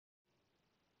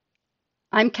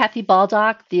I'm Kathy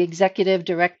Baldock, the Executive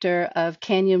Director of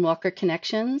Canyonwalker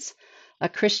Connections, a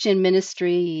Christian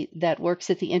ministry that works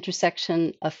at the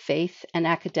intersection of faith and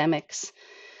academics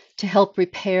to help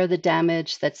repair the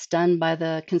damage that's done by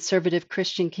the conservative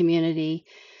Christian community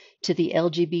to the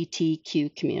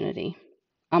LGBTQ community.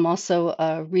 I'm also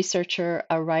a researcher,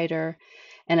 a writer,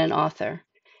 and an author.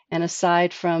 And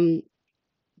aside from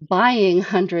buying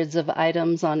hundreds of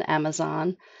items on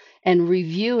Amazon and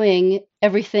reviewing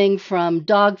everything from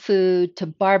dog food to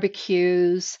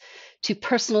barbecues to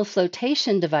personal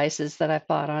flotation devices that I've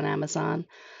bought on Amazon.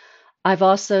 I've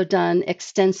also done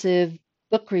extensive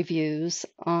book reviews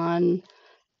on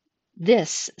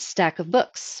this stack of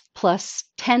books, plus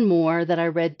 10 more that I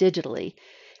read digitally.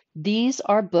 These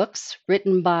are books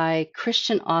written by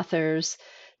Christian authors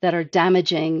that are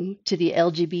damaging to the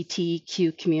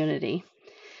LGBTQ community.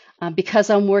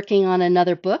 Because I'm working on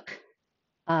another book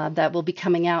that will be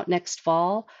coming out next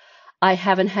fall, I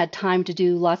haven't had time to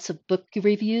do lots of book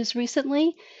reviews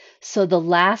recently. So the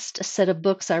last set of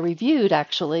books I reviewed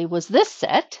actually was this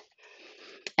set,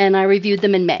 and I reviewed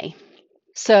them in May.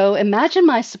 So imagine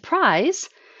my surprise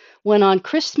when on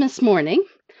Christmas morning,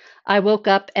 I woke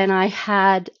up and I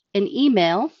had an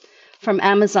email from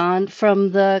Amazon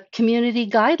from the community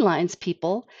guidelines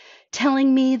people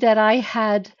telling me that I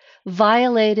had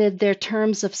violated their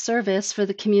terms of service for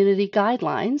the community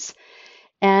guidelines,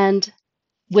 and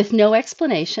with no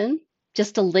explanation,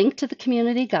 just a link to the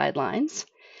community guidelines.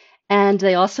 And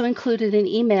they also included an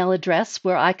email address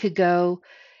where I could go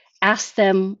ask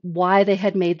them why they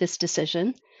had made this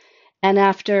decision. And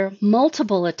after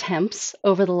multiple attempts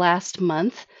over the last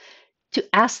month to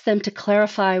ask them to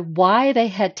clarify why they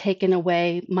had taken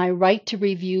away my right to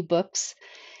review books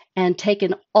and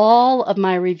taken all of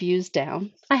my reviews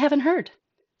down, I haven't heard.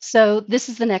 So this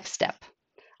is the next step.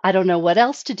 I don't know what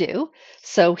else to do,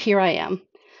 so here I am.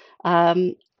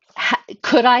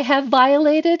 Could I have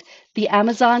violated the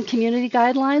Amazon community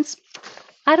guidelines?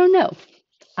 I don't know.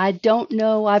 I don't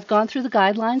know. I've gone through the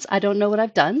guidelines. I don't know what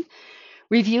I've done.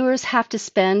 Reviewers have to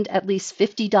spend at least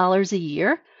 $50 a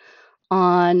year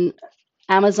on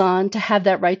Amazon to have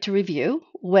that right to review.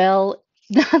 Well,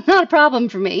 not a problem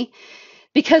for me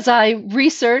because I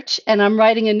research and I'm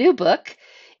writing a new book.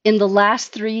 In the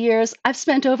last 3 years, I've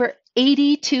spent over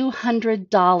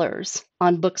 $8,200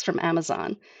 on books from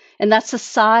Amazon. And that's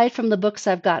aside from the books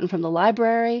I've gotten from the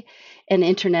library and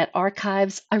internet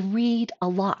archives. I read a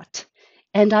lot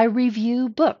and I review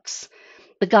books.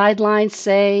 The guidelines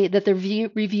say that the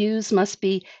reviews must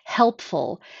be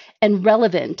helpful and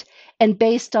relevant and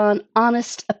based on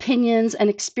honest opinions and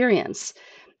experience.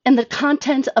 And the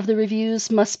content of the reviews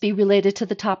must be related to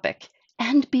the topic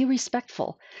and be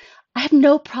respectful. I have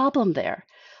no problem there.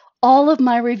 All of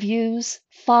my reviews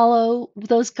follow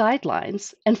those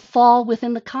guidelines and fall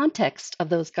within the context of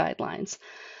those guidelines.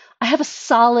 I have a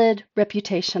solid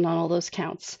reputation on all those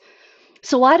counts.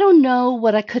 So I don't know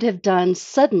what I could have done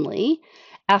suddenly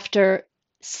after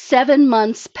 7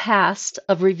 months past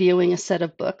of reviewing a set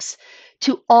of books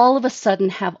to all of a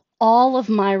sudden have all of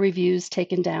my reviews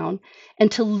taken down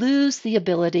and to lose the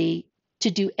ability to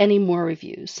do any more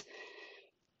reviews.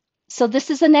 So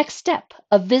this is the next step,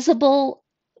 a visible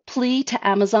plea to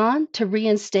Amazon to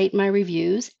reinstate my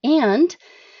reviews and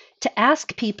to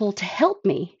ask people to help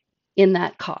me in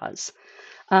that cause.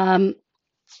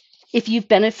 If you've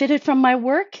benefited from my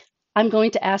work, I'm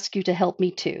going to ask you to help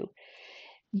me too.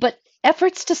 But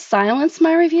efforts to silence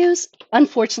my reviews,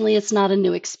 unfortunately, it's not a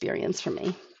new experience for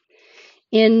me.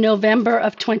 In November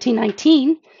of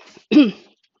 2019,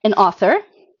 an author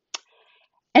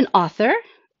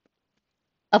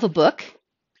of a book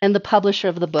and the publisher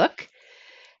of the book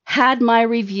had my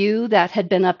review that had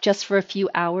been up just for a few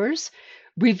hours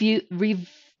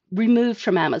removed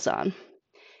from Amazon.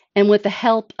 And with the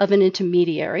help of an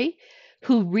intermediary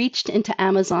who reached into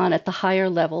Amazon at the higher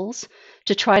levels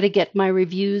to try to get my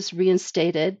reviews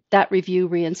reinstated, that review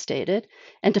reinstated,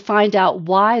 and to find out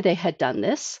why they had done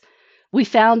this, we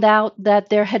found out that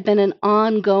there had been an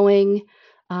ongoing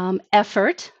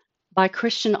effort by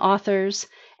Christian authors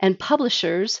and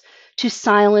publishers to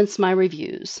silence my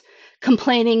reviews,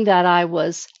 complaining that I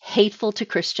was hateful to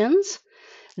Christians,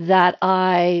 that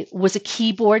I was a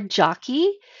keyboard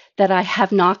jockey, that I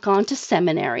have not gone to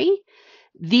seminary.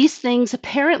 These things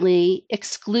apparently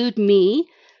exclude me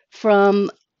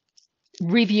from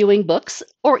reviewing books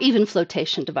or even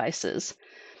flotation devices.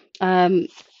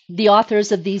 The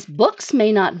authors of these books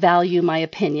may not value my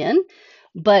opinion,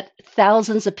 but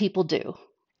thousands of people do.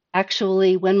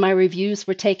 Actually, when my reviews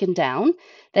were taken down,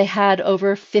 they had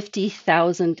over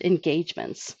 50,000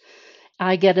 engagements.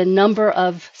 I get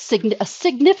a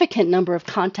significant number of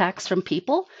contacts from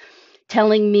people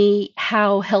telling me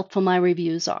how helpful my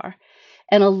reviews are.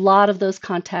 And a lot of those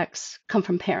contacts come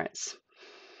from parents.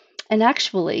 And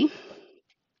actually,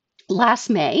 last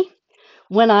May,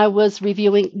 when I was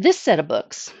reviewing this set of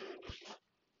books,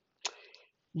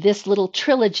 this little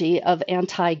trilogy of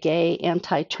anti-gay,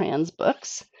 anti-trans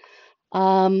books,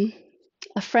 a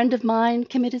friend of mine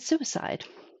committed suicide.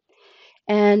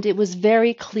 And it was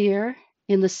very clear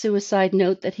in the suicide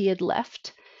note that he had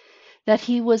left that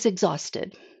he was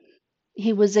exhausted.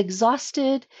 He was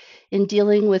exhausted in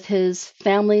dealing with his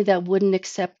family that wouldn't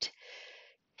accept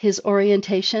his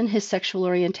orientation, his sexual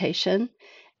orientation,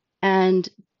 and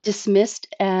dismissed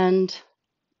and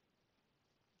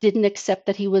didn't accept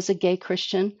that he was a gay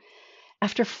Christian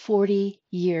after 40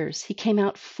 years. He came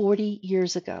out 40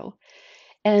 years ago,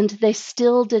 and they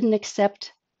still didn't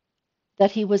accept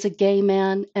that he was a gay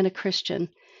man and a Christian.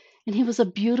 And he was a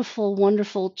beautiful,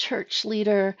 wonderful church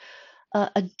leader,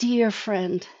 a dear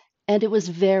friend. And it was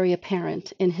very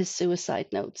apparent in his suicide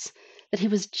notes that he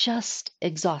was just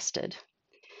exhausted.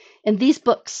 And these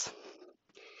books,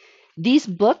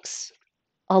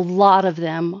 a lot of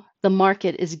them, the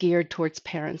market is geared towards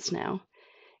parents now.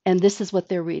 And this is what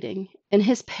they're reading. And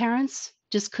his parents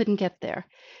just couldn't get there.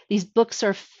 These books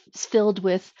are filled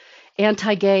with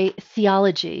anti-gay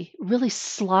theology, really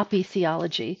sloppy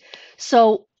theology.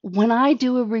 So when I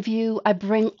do a review, I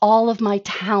bring all of my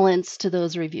talents to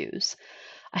those reviews.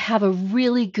 I have a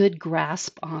really good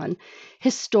grasp on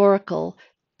historical,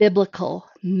 biblical,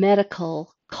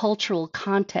 medical, cultural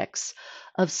contexts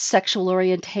of sexual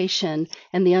orientation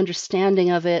and the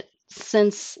understanding of it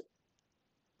since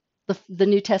the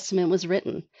New Testament was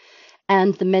written,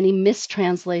 and the many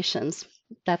mistranslations.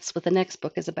 That's what the next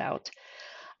book is about.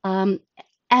 And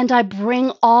I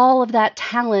bring all of that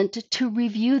talent to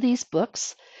review these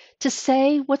books to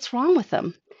say what's wrong with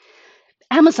them.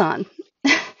 Amazon,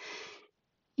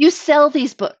 you sell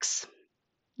these books.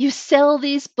 You sell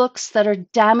these books that are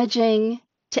damaging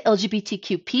to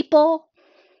LGBTQ people,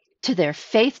 to their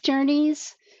faith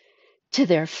journeys, to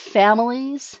their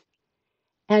families.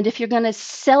 And if you're going to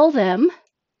sell them,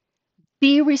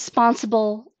 be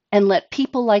responsible and let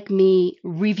people like me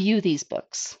review these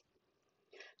books.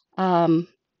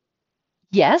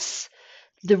 Yes,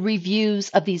 the reviews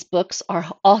of these books are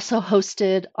also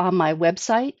hosted on my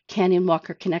website,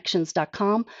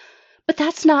 canyonwalkerconnections.com, but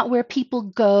that's not where people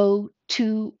go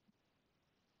to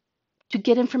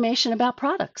get information about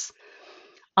products.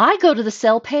 I go to the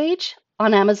sell page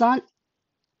on Amazon.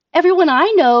 Everyone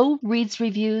I know reads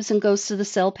reviews and goes to the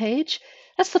sell page.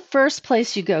 That's the first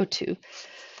place you go to.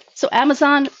 So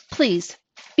Amazon, please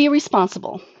be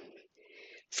responsible.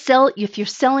 If you're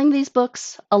selling these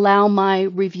books, allow my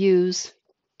reviews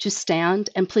to stand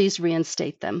and please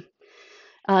reinstate them.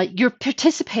 You're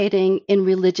participating in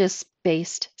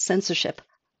religious-based censorship.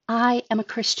 I am a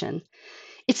Christian.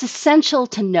 It's essential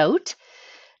to note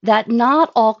that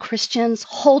not all Christians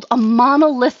hold a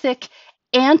monolithic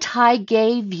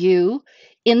anti-gay view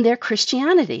in their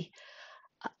Christianity.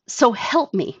 So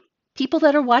help me. People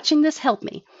that are watching this, help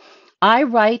me. I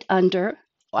wrote under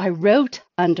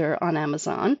on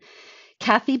Amazon,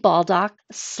 Kathy Baldock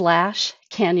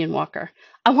 /Canyonwalker.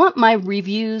 I want my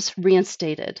reviews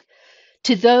reinstated.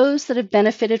 To those that have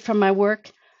benefited from my work,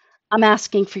 I'm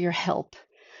asking for your help.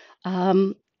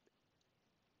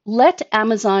 Let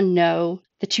Amazon know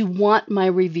that you want my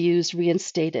reviews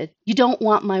reinstated. You don't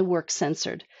want my work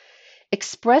censored.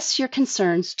 Express your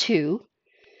concerns to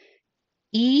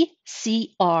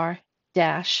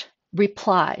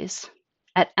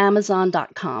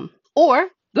ECR-replies@amazon.com or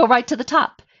go right to the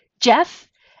top,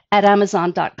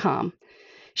 Jeff@amazon.com.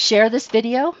 Share this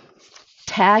video,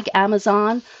 tag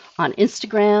Amazon on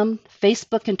Instagram,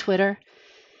 Facebook, and Twitter.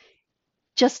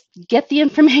 Just get the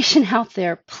information out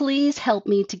there. Please help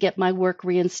me to get my work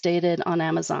reinstated on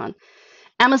Amazon.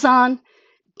 Amazon,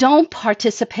 don't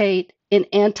participate in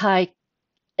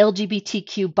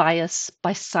anti-LGBTQ bias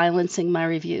by silencing my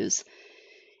reviews.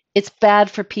 It's bad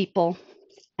for people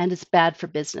and it's bad for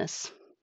business.